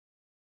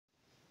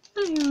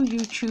Hello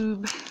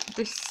YouTube,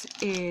 this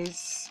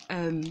is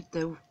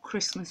the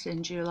Christmas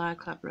in July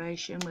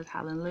collaboration with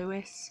Helen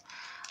Lewis,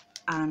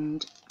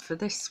 and for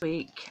this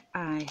week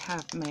I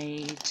have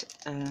made,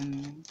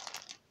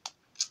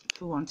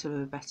 for want of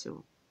a better,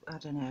 I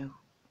don't know,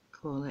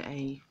 call it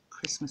a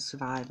Christmas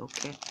survival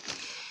kit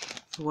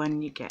for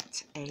when you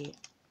get a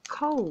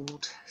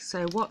cold.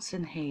 So what's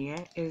in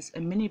here is a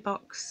mini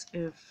box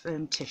of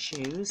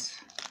tissues,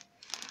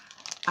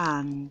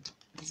 and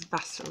there's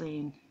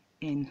Vaseline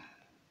in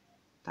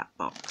that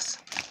box.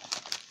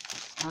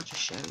 I'll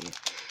just show you,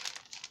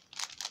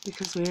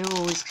 because we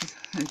always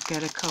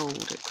get a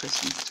cold at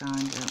Christmas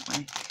time, don't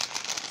we?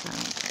 So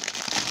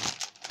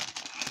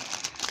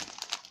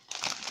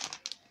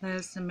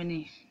there's the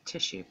mini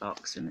tissue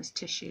box, and there's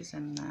tissues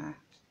in there.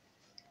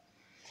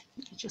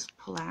 You just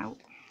pull out,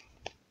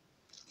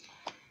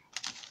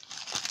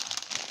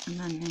 and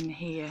then in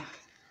here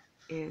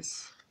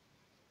is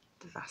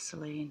the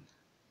Vaseline.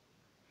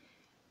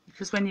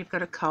 Because when you've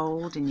got a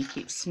cold and you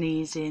keep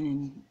sneezing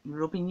and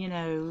rubbing your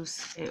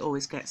nose, it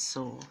always gets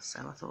sore. So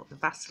I thought the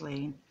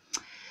Vaseline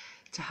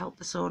to help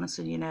the soreness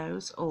in your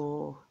nose,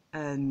 or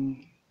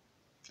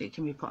it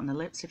can be put on the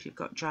lips if you've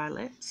got dry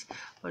lips.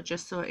 But I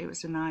just thought it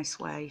was a nice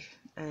way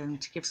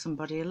to give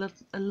somebody a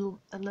little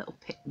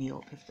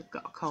pick-me-up if they've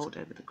got a cold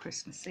over the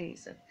Christmas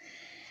season.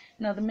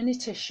 Now the mini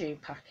tissue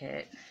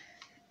packet,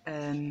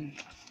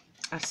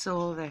 I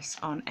saw this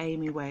on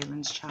Amy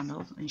Whalen's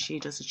channel, and she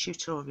does a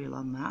tutorial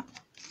on that.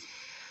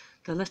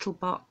 The little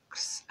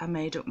box I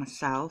made up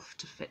myself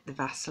to fit the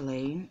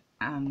Vaseline,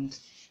 and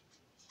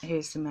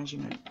here's the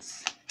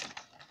measurements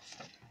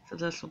for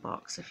the little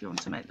box if you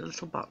want to make the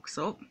little box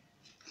up.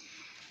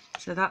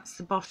 So that's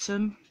the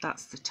bottom,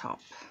 that's the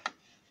top.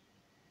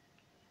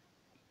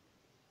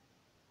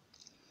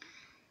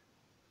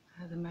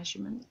 There are the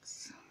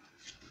measurements.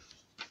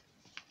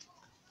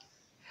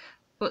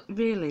 But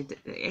really,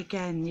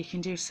 again, you can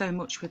do so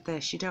much with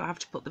this. You don't have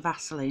to put the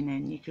Vaseline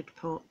in. You could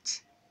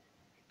put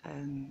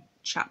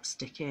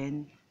chapstick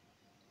in,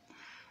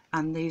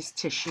 and these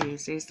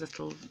tissues, these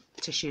little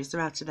tissues, they're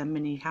out of them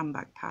mini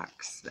handbag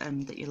packs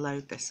that you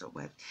load this up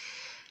with.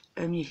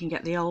 You can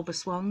get the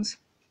Albus ones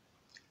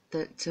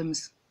that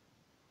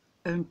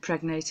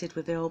impregnated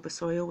with the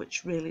Albus oil,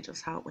 which really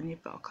does help when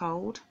you've got a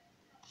cold.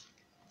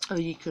 Or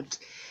you could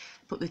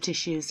put the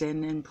tissues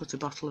in and put a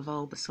bottle of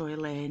Albus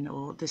oil in,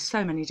 or there's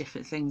so many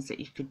different things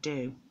that you could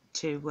do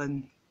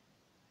to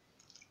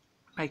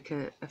make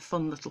a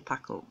fun little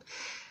pack up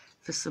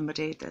for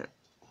somebody that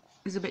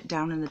is a bit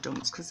down in the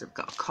dumps because they've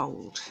got a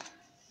cold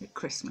at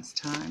Christmas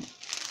time.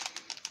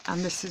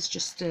 And this is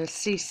just a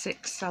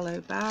C6 cello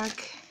bag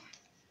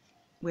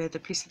with a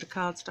piece of the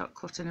cardstock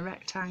cut in a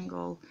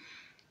rectangle,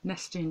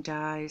 nesting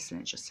dies, and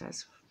it just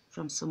says,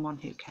 "From someone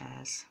who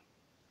cares."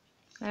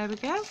 There we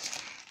go.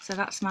 So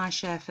that's my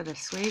share for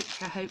this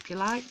week. I hope you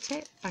liked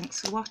it. Thanks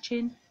for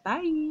watching.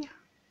 Bye.